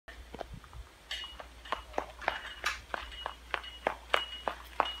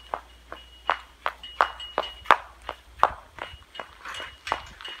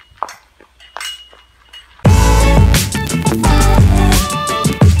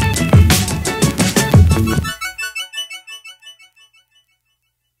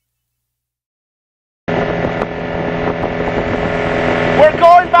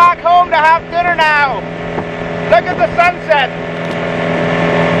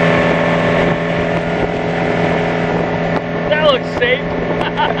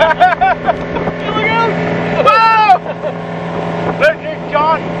Look out! Whoa! Look, there's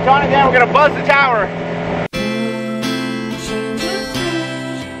John and Dan, we're gonna buzz the tower.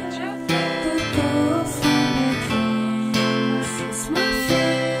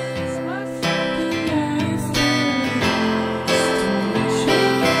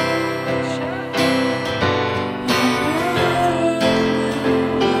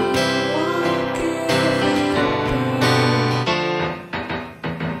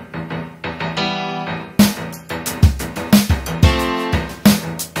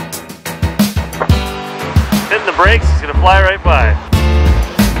 Hitting the brakes, he's gonna fly right by.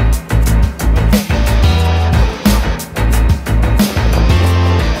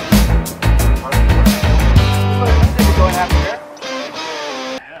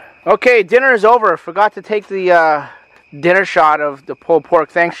 Okay, dinner is over. Forgot to take the dinner shot of the pulled pork.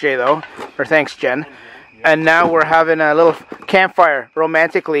 Thanks, Jay, though. Or thanks, Jen. And now we're having a little campfire,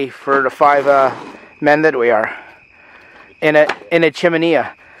 romantically, for the 5 men that we are. In a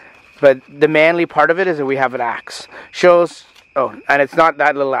chimenea. But the manly part of it is that we have an axe. Shows, oh, and it's not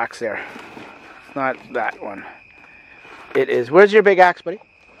that little axe there. It's not that one. It is, where's your big axe, buddy?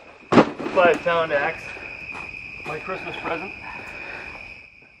 5-pound axe. My Christmas present.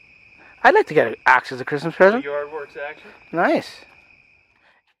 I'd like to get an axe as a Christmas present. Yard works action. Nice.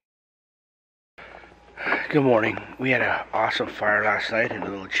 Good morning. We had an awesome fire last night in a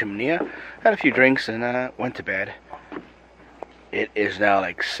little chimenea. Had a few drinks and went to bed. It is now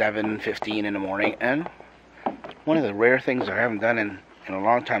like 7:15 in the morning, and one of the rare things I haven't done in a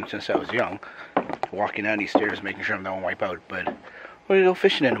long time since I was young, walking down these stairs making sure I don't wipe out, but we're gonna go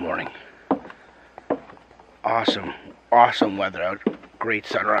fishing in the morning. Awesome weather out, great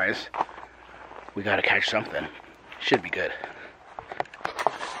sunrise. We gotta catch something. Should be good.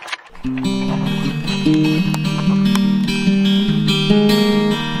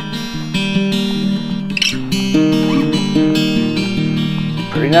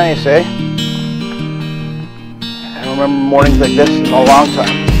 Pretty nice, eh? I don't remember mornings like this in a long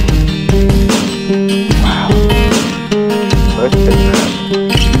time. Wow.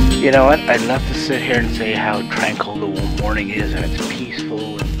 You know what? I'd love to sit here and say how tranquil the morning is and it's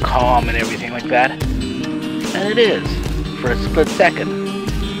peaceful and calm and everything like that. And it is, for a split second.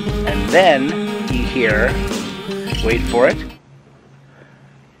 And then you hear, wait for it.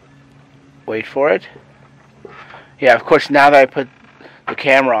 Wait for it. Yeah, of course, now that I put the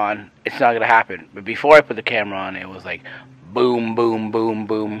camera on, it's not gonna happen. But before I put the camera on, it was like boom, boom, boom,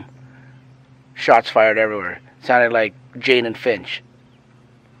 boom. Shots fired everywhere. It sounded like Jane and Finch.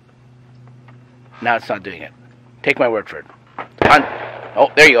 Now it's not doing it. Take my word for it. Hunt. Oh,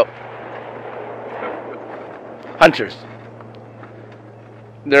 there you go. Hunters.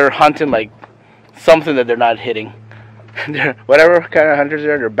 They're hunting like something that they're not hitting. They're, whatever kind of hunters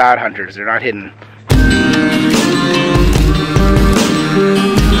they're bad hunters. They're not hidden.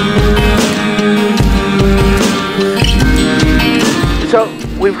 So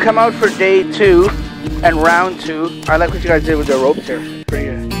we've come out for day 2 and round 2. I like what you guys did with the ropes here.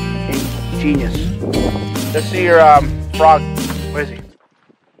 Pretty genius. Let's see your frog. Where is he?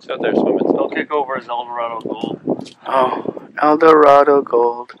 He's out there swimming. He'll kick over his Eldorado gold. Oh, Eldorado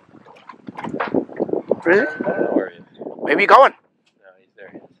gold. Really? Where are you? Maybe going. No, he's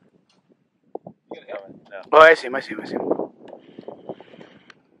there. He is. He's coming. No. Oh, I see him.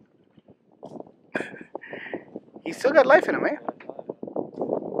 He's still got life in him, eh?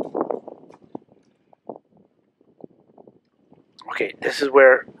 Okay, this is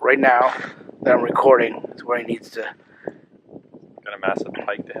where, right now, that I'm recording, is where he needs to... Got a massive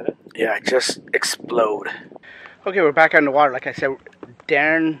pike to hit it? Yeah, just explode. Okay, we're back out in the water. Like I said,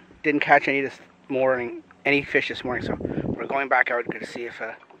 Darren didn't catch any fish this morning, so we're going back out to see if...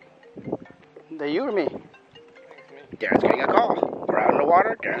 That you or me? Darren's getting a call. We're out in the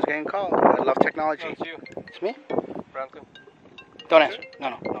water, Darren's getting a call. I love technology. No, it's you. It's me? Brampton. Don't answer.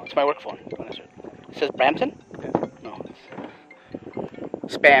 No, it's my work phone. Don't answer. It says Brampton? Yeah. No.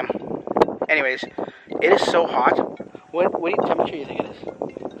 It's spam. Anyways, it is so hot. What temperature do you think it is?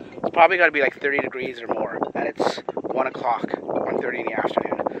 It's probably got to be like 30 degrees or more. And it's 1 o'clock, 1:30 in the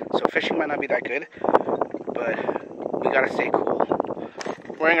afternoon. So fishing might not be that good. But we got to stay cool.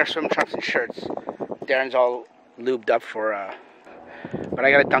 Wearing our swim trunks and shirts. Darren's all lubed up for... But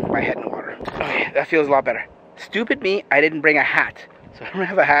I got to dunk my head in the water. Okay, that feels a lot better. Stupid me, I didn't bring a hat. So I don't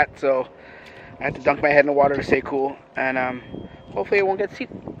have a hat, so I have to dunk my head in the water to stay cool. And hopefully I won't get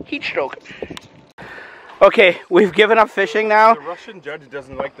heat stroke. Okay, we've given up fishing now. The Russian judge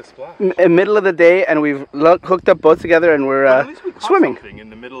doesn't like the splash. In middle of the day, and we've hooked up boats together, and we're At least we caught swimming. something in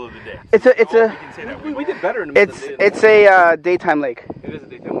the middle of the day. It's a We did better in the middle of the day. it's a daytime lake. It is a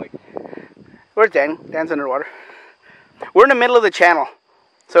daytime lake. Where's Dan? Dan's underwater. We're in the middle of the channel,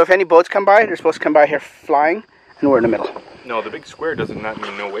 so if any boats come by, they're supposed to come by here flying, and we're in the middle. No, the big square doesn't that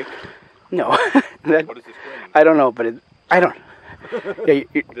mean no wake? No. What does the square mean? I don't know, but I don't. Yeah,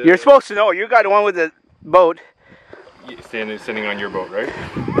 you're supposed to know. You got the one with the boat. Sitting on your boat, right?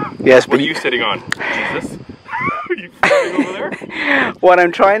 Yes, What are you sitting on? Jesus? Are you floating over there? What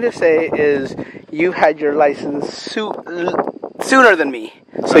I'm trying to say is you had your license sooner than me.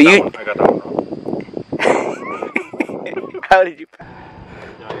 So I got that one wrong. How did you?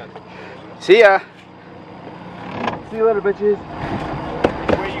 Yeah, I got that. See ya. See you later, bitches.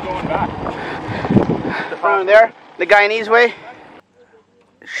 Where are you going back? From there, the Guyanese way.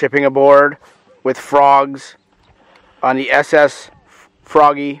 Shipping aboard with frogs on the SS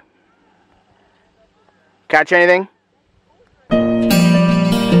Froggy. Catch anything?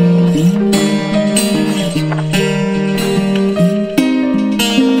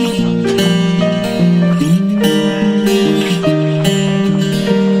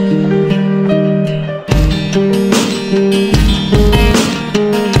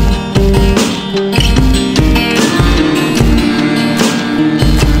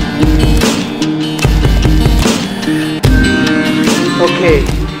 Okay,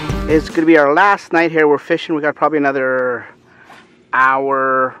 it's gonna be our last night here. We're fishing. We got probably another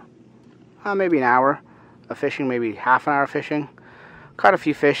hour, maybe an hour of fishing, maybe half an hour of fishing. Caught a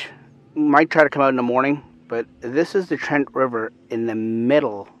few fish. Might try to come out in the morning, but this is the Trent River in the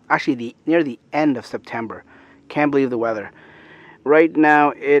middle, actually near the end of September. Can't believe the weather. Right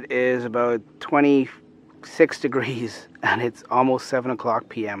now it is about 26 degrees and it's almost 7 o'clock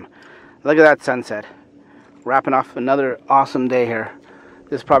p.m. Look at that sunset. Wrapping off another awesome day here.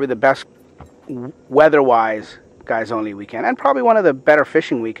 This is probably the best weather-wise guys only weekend, and probably one of the better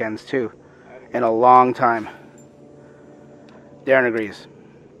fishing weekends too in a long time. Darren agrees.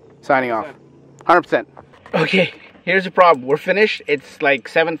 Signing off. 100%. Okay, here's the problem. We're finished. It's like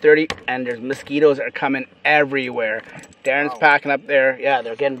 7:30 and there's mosquitoes that are coming everywhere. Darren's packing up there. Yeah,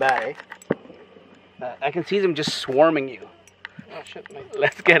 they're getting bad, eh? I can see them just swarming you. Oh shit, mate.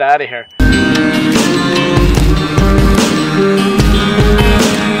 Let's get out of here.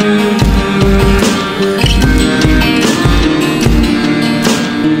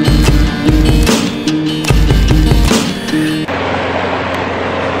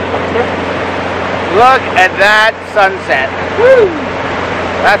 Look at that sunset. Woo!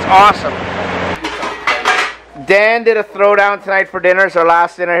 That's awesome. Dan did a throwdown tonight for dinner. It's our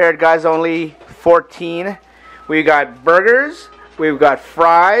last dinner here at Guys Only 14. We got burgers, we've got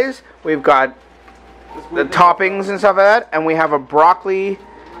fries, we've got the toppings and stuff like that, and we have a broccoli,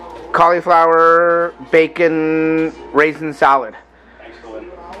 cauliflower, bacon, raisin salad. Thanks to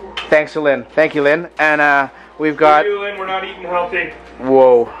Lynn. Thanks to Lynn. Thank you, Lynn. And we've got... Thank you, Lynn. We're not eating healthy.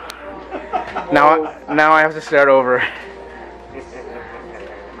 Whoa. Now I have to start over.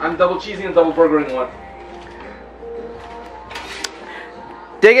 I'm double cheesing and double burgering one.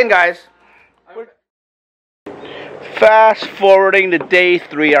 Dig in, guys. Fast forwarding to day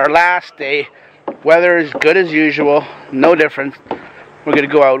 3, our last day. Weather is good as usual, no difference. We're gonna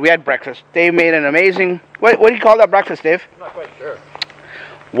go out. We had breakfast. Dave made an amazing. What do you call that breakfast, Dave? I'm not quite sure.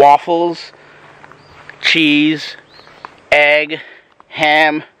 Waffles, cheese, egg,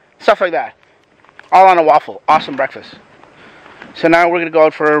 ham, stuff like that. All on a waffle. Awesome breakfast. So now we're gonna go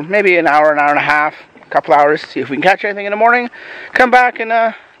out for maybe an hour and a half, a couple hours, see if we can catch anything in the morning. Come back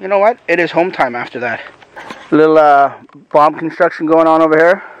and you know what? It is home time after that. A little bomb construction going on over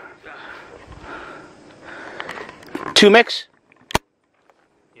here. 2 mix?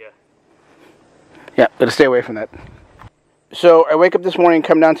 Yeah. Yeah, gotta stay away from that. So I wake up this morning,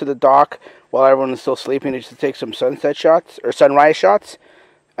 come down to the dock while everyone is still sleeping just to take some sunset shots or sunrise shots,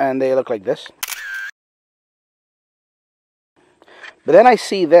 and they look like this. But then I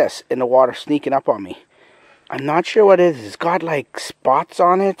see this in the water sneaking up on me. I'm not sure what it is. It's got like spots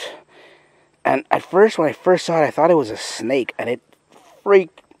on it. And at first, when I first saw it, I thought it was a snake, and it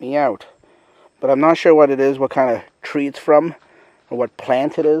freaked me out. But I'm not sure what it is, what kind of tree it's from, or what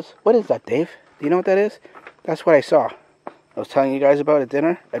plant it is. What is that, Dave? Do you know what that is? That's what I saw. I was telling you guys about at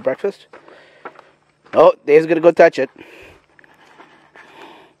dinner, at breakfast. Oh, Dave's gonna go touch it.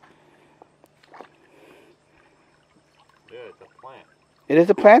 Yeah, it's a plant. It is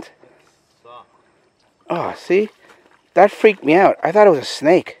a plant? It's soft. Oh, see? That freaked me out. I thought it was a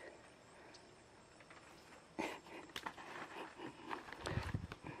snake.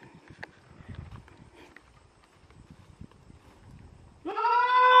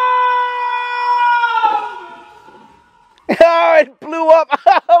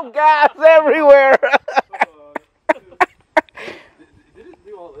 gas everywhere. Did it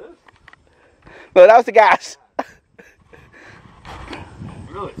do all this? No, that was the gas. It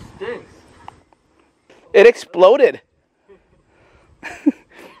really stinks. It exploded.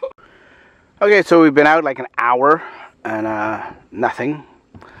 Okay, so we've been out like an hour and nothing.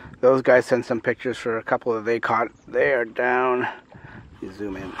 Those guys sent some pictures for a couple that they caught. They are down. You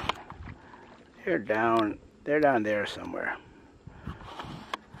zoom in. They're down there somewhere.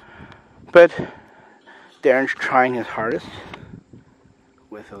 But Darren's trying his hardest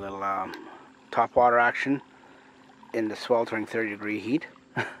with a little top water action in the sweltering 30-degree heat.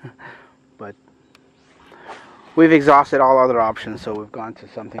 But we've exhausted all other options, so we've gone to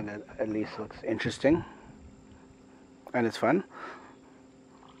something that at least looks interesting and it's fun.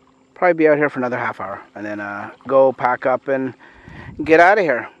 Probably be out here for another half hour and then go pack up and get out of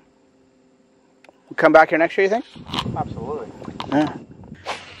here. We'll come back here next year, you think? Absolutely. Yeah.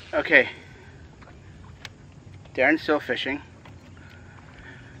 Okay. Darren's still fishing,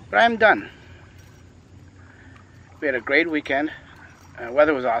 but I am done. We had a great weekend.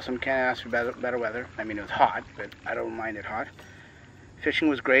 Weather was awesome. Can't ask for better weather. I mean, it was hot, but I don't mind it hot. Fishing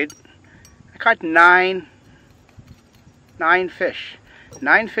was great. I caught nine fish.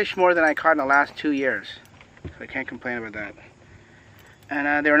 9 fish more than I caught in the last 2 years. So I can't complain about that.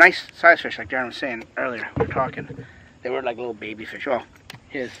 And they were nice size fish, like Darren was saying earlier. We were talking. They were like little baby fish. Well,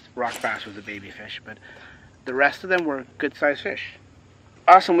 his rock bass was a baby fish, but the rest of them were good size fish.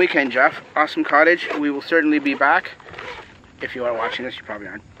 Awesome weekend, Jeff. Awesome cottage. We will certainly be back. If you are watching this, you probably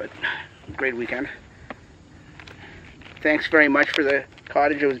aren't, but great weekend. Thanks very much for the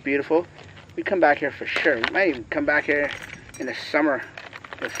cottage. It was beautiful. We'd come back here for sure. We might even come back here in the summer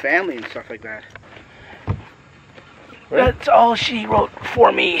with family and stuff like that. Right. That's all she wrote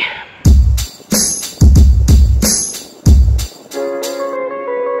for me.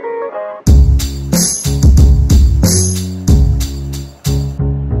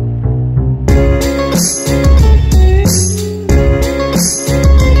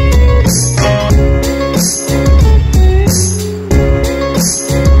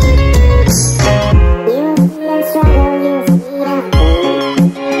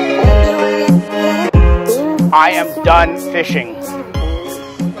 I am done fishing.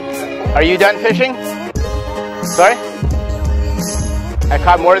 Are you done fishing? Sorry? I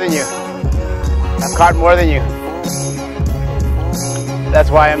caught more than you. I've caught more than you. That's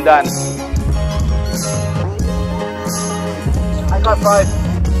why I'm done. I caught 5.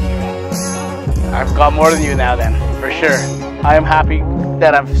 I've got more than you now then, for sure. I am happy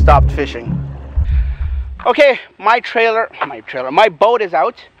that I've stopped fishing. Okay, my boat is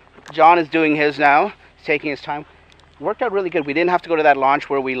out. John is doing his now. Taking his time. Worked out really good. We didn't have to go to that launch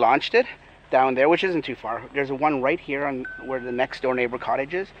where we launched it down there, which isn't too far. There's one right here on where the next door neighbor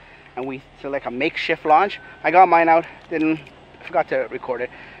cottage is, and we like a makeshift launch. I got mine out. Forgot to record it.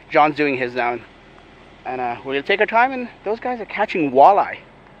 John's doing his now, and we're gonna take our time. And those guys are catching walleye.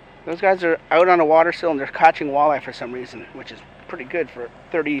 Those guys are out on the water still, and they're catching walleye for some reason, which is pretty good for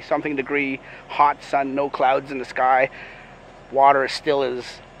 30-something degree hot sun, no clouds in the sky. Water is still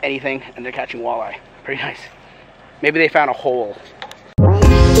as anything, and they're catching walleye. Pretty nice. Maybe they found a hole. There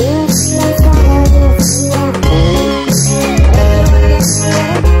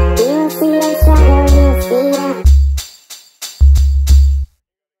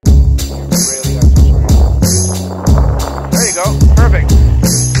you go. Perfect.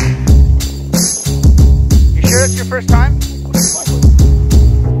 You sure it's your first time?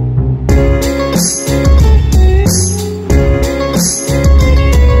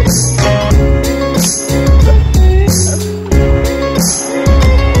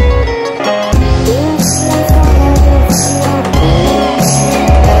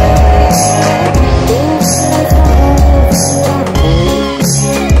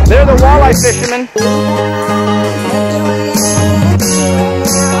 They're the walleye fishermen.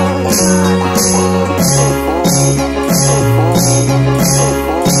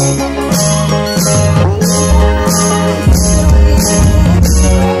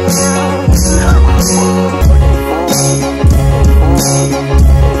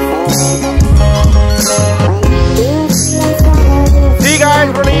 See you guys,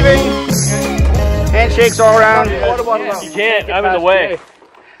 we're leaving. Handshakes all around. You can't, I'm in the way.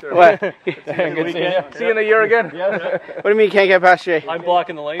 What? Good seeing you. See you in a year again. What do you mean you can't get past Jay? I'm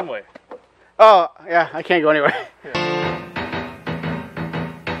blocking the laneway. Oh, yeah, I can't go anywhere.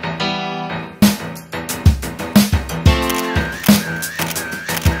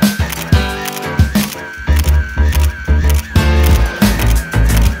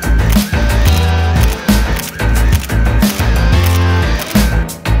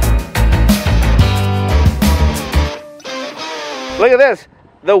 Look at this.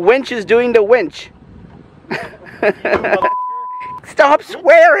 The winch is doing the winch. Stop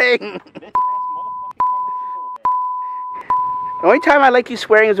swearing. The only time I like you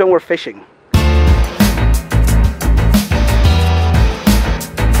swearing is when we're fishing.